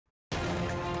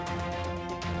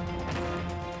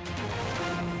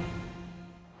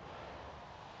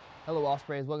Hello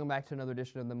Ospreys, welcome back to another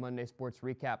edition of the Monday Sports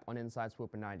Recap on Inside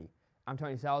Swoop 90. I'm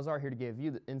Tony Salazar, here to give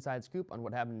you the inside scoop on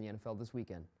what happened in the NFL this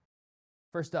weekend.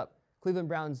 First up, Cleveland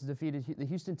Browns defeated the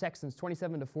Houston Texans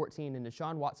 27-14 in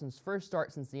Deshaun Watson's first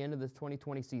start since the end of the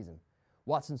 2020 season.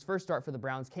 Watson's first start for the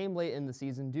Browns came late in the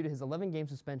season due to his 11-game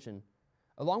suspension.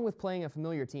 Along with playing a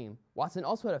familiar team, Watson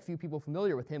also had a few people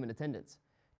familiar with him in attendance.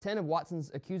 10 of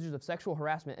Watson's accusers of sexual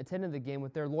harassment attended the game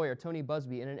with their lawyer, Tony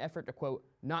Busby, in an effort to, quote,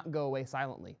 not go away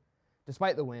silently.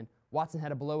 Despite the win, Watson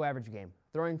had a below-average game,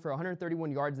 throwing for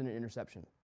 131 yards and an interception.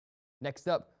 Next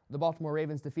up, the Baltimore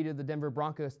Ravens defeated the Denver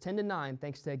Broncos 10-9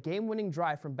 thanks to a game-winning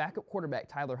drive from backup quarterback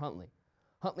Tyler Huntley.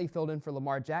 Huntley filled in for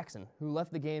Lamar Jackson, who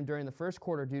left the game during the first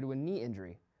quarter due to a knee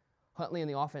injury. Huntley and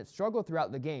the offense struggled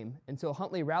throughout the game until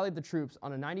Huntley rallied the troops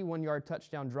on a 91-yard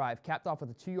touchdown drive capped off with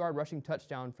a 2-yard rushing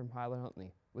touchdown from Tyler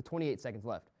Huntley with 28 seconds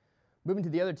left. Moving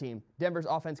to the other team, Denver's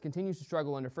offense continues to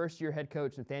struggle under first-year head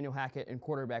coach Nathaniel Hackett and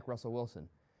quarterback Russell Wilson.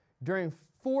 During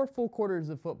 4 full quarters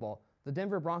of football, the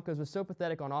Denver Broncos was so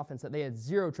pathetic on offense that they had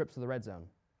 0 trips to the red zone.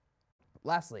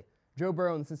 Lastly, Joe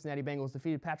Burrow and the Cincinnati Bengals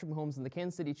defeated Patrick Mahomes and the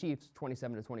Kansas City Chiefs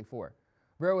 27-24.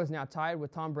 Burrow is now tied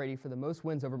with Tom Brady for the most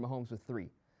wins over Mahomes with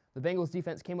 3. The Bengals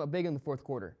defense came up big in the fourth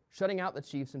quarter, shutting out the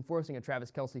Chiefs and forcing a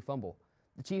Travis Kelce fumble.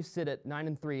 The Chiefs sit at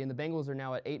 9-3, and the Bengals are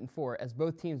now at 8-4 as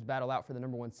both teams battle out for the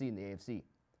number 1 seed in the AFC.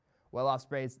 Well,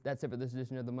 Ospreys, that's it for this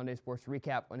edition of the Monday Sports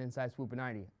Recap on Inside Swoop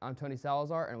 90. I'm Tony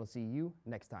Salazar, and we'll see you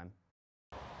next time.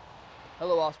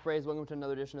 Hello, Ospreys. Welcome to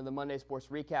another edition of the Monday Sports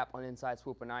Recap on Inside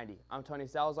Swoop 90. I'm Tony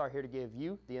Salazar, here to give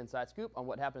you the inside scoop on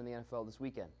what happened in the NFL this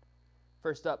weekend.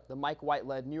 First up, the Mike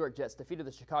White-led New York Jets defeated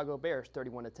the Chicago Bears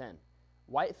 31-10.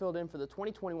 White filled in for the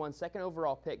 2021 second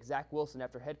overall pick Zach Wilson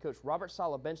after head coach Robert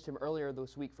Saleh benched him earlier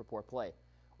this week for poor play.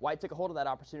 White took a hold of that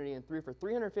opportunity and threw for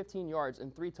 315 yards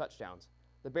and 3 touchdowns.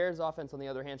 The Bears' offense, on the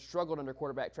other hand, struggled under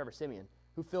quarterback Trevor Siemian,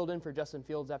 who filled in for Justin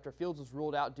Fields after Fields was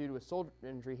ruled out due to a shoulder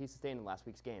injury he sustained in last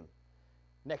week's game.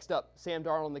 Next up, Sam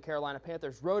Darnold and the Carolina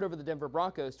Panthers rode over the Denver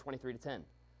Broncos 23-10.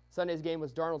 Sunday's game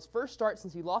was Darnold's first start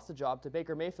since he lost the job to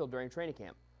Baker Mayfield during training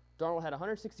camp. Darnold had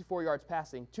 164 yards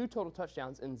passing, 2 total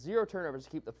touchdowns, and 0 turnovers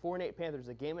to keep the 4-8 Panthers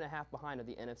a game and a half behind of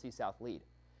the NFC South lead.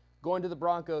 Going to the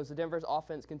Broncos, the Denver's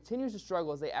offense continues to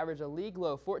struggle as they average a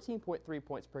league-low 14.3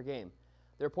 points per game.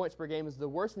 Their points per game is the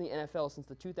worst in the NFL since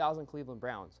the 2000 Cleveland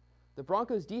Browns. The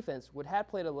Broncos' defense, which had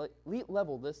played at elite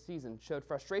level this season, showed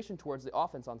frustration towards the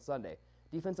offense on Sunday.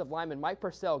 Defensive lineman Mike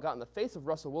Purcell got in the face of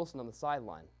Russell Wilson on the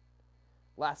sideline.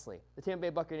 Lastly, the Tampa Bay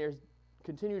Buccaneers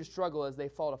continue to struggle as they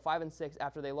fall to 5-6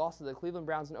 after they lost to the Cleveland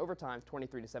Browns in overtime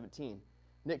 23-17.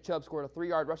 Nick Chubb scored a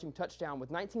 3-yard rushing touchdown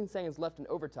with 19 seconds left in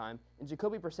overtime in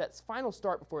Jacoby Brissett's final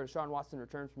start before Deshaun Watson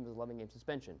returns from his 11-game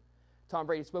suspension. Tom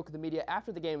Brady spoke to the media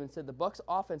after the game and said the Bucs'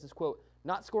 offense is, quote,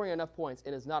 not scoring enough points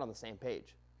and is not on the same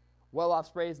page. Well,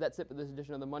 Ospreys, that's it for this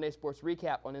edition of the Monday Sports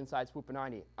Recap on Inside Swoop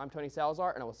 90. I'm Tony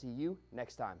Salazar, and I will see you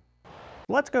next time.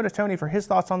 Let's go to Tony for his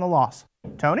thoughts on the loss.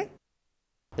 Tony?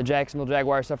 The Jacksonville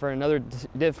Jaguars suffer another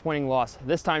disappointing loss,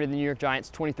 this time to the New York Giants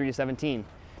 23-17.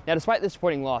 Now, despite this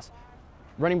disappointing loss,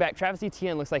 running back Travis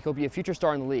Etienne looks like he'll be a future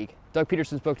star in the league. Doug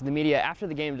Peterson spoke to the media after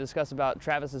the game to discuss about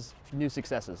Travis's new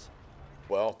successes.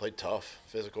 Well, played tough,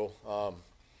 physical.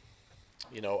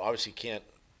 Obviously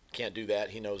can't do that.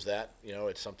 He knows that.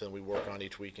 It's something we work on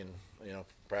each week, and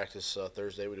practice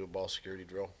Thursday we do a ball security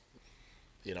drill.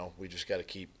 We just got to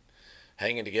keep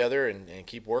hanging together and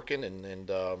keep working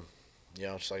and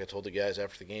just like I told the guys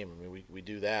after the game, I mean, we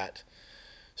do that,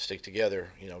 stick together,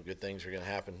 good things are going to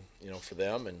happen, for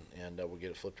them, and we'll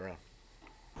get it flipped around.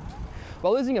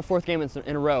 While losing a 4th game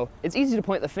in a row, it's easy to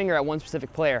point the finger at one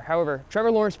specific player. However,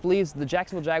 Trevor Lawrence believes the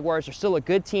Jacksonville Jaguars are still a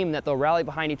good team and that they'll rally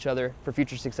behind each other for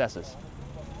future successes.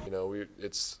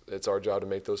 It's our job to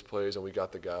make those plays, and we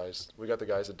got the guys. We got the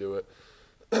guys to do it.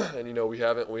 And we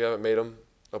haven't made them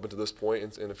up until this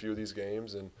point in a few of these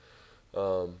games, and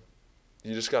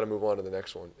you just got to move on to the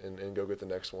next one and go get the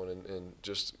next one and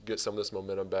just get some of this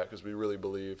momentum back, because we really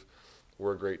believe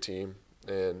we're a great team,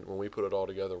 and when we put it all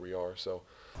together, we are. So,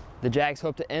 the Jags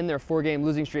hope to end their 4-game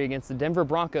losing streak against the Denver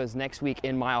Broncos next week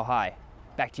in Mile High.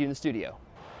 Back to you in the studio.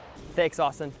 Thanks,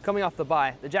 Austin. Coming off the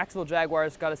bye, the Jacksonville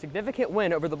Jaguars got a significant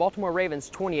win over the Baltimore Ravens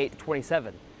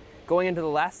 28-27. Going into the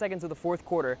last seconds of the 4th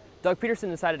quarter, Doug Peterson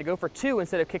decided to go for 2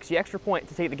 instead of kick the extra point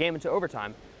to take the game into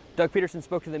overtime. Doug Peterson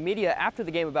spoke to the media after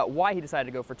the game about why he decided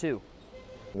to go for 2.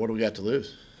 What do we got to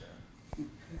lose?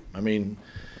 I mean,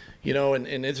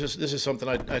 and this is something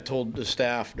I told the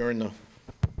staff during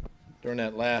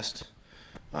that last,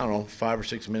 5 or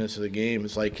 6 minutes of the game.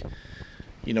 It's like,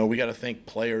 we got to think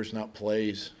players, not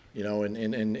plays,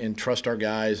 and trust our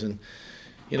guys. And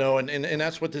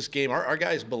that's what this game, our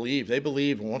guys believe. They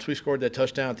believe, and once we scored that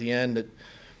touchdown at the end, that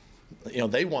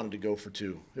they wanted to go for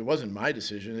 2. It wasn't my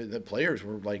decision. The players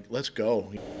were like, let's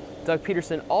go. Doug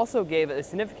Peterson also gave a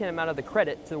significant amount of the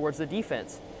credit towards the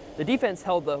defense. The defense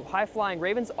held the high-flying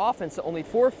Ravens offense to only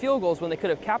 4 field goals when they could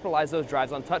have capitalized those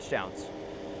drives on touchdowns.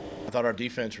 I thought our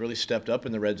defense really stepped up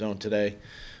in the red zone today.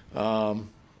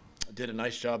 Did a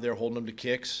nice job there holding them to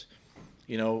kicks.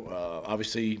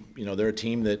 Obviously, they're a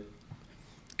team that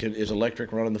is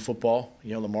electric running the football.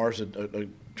 Lamar's a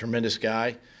tremendous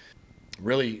guy.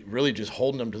 Really just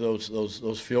holding them to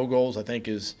those field goals, I think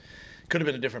could have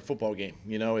been a different football game.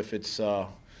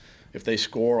 If they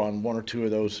score on 1 or 2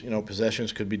 of those,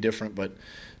 possessions could be different, but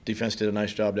defense did a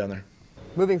nice job down there.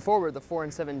 Moving forward, the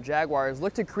 4-7 Jaguars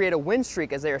look to create a win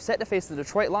streak as they are set to face the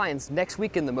Detroit Lions next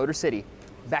week in the Motor City.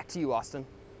 Back to you, Austin.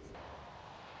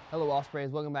 Hello,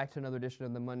 Ospreys. Welcome back to another edition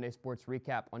of the Monday Sports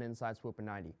Recap on Inside Swoop and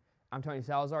 90. I'm Tony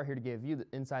Salazar, here to give you the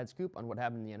inside scoop on what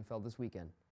happened in the NFL this weekend.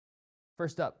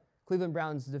 First up, Cleveland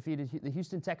Browns defeated the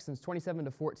Houston Texans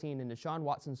 27-14 in Deshaun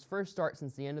Watson's first start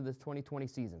since the end of the 2020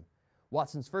 season.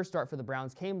 Watson's first start for the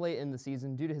Browns came late in the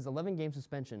season due to his 11-game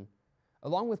suspension.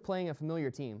 Along with playing a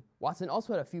familiar team, Watson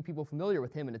also had a few people familiar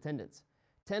with him in attendance.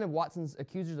 10 of Watson's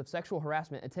accusers of sexual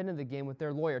harassment attended the game with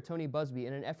their lawyer, Tony Busby,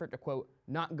 in an effort to, quote,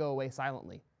 not go away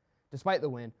silently. Despite the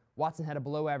win, Watson had a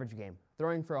below-average game,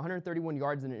 throwing for 131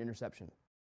 yards and an interception.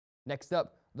 Next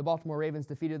up, the Baltimore Ravens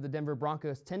defeated the Denver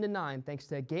Broncos 10-9 thanks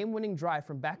to a game-winning drive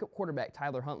from backup quarterback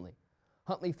Tyler Huntley.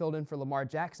 Huntley filled in for Lamar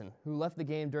Jackson, who left the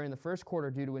game during the first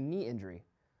quarter due to a knee injury.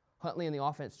 Huntley and the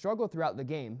offense struggled throughout the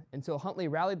game until Huntley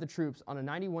rallied the troops on a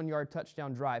 91-yard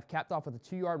touchdown drive capped off with a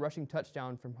 2-yard rushing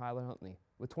touchdown from Tyler Huntley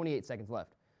with 28 seconds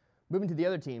left. Moving to the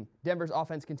other team, Denver's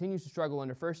offense continues to struggle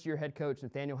under first-year head coach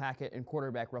Nathaniel Hackett and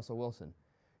quarterback Russell Wilson.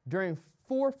 During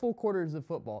 4 full quarters of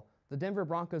football, the Denver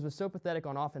Broncos was so pathetic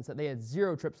on offense that they had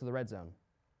 0 trips to the red zone.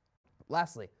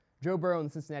 Lastly, Joe Burrow and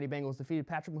the Cincinnati Bengals defeated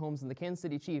Patrick Mahomes and the Kansas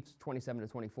City Chiefs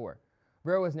 27-24.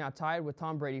 Burrow is now tied with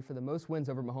Tom Brady for the most wins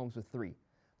over Mahomes with 3.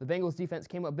 The Bengals defense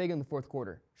came up big in the fourth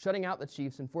quarter, shutting out the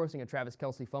Chiefs and forcing a Travis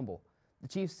Kelce fumble. The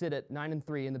Chiefs sit at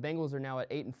 9-3 and the Bengals are now at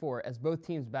 8-4 as both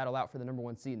teams battle out for the number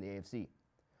 1 seed in the AFC.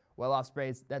 Well,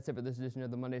 Ospreys, that's it for this edition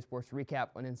of the Monday Sports Recap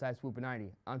on Inside Swoop and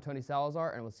 90. I'm Tony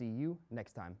Salazar and we'll see you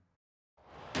next time.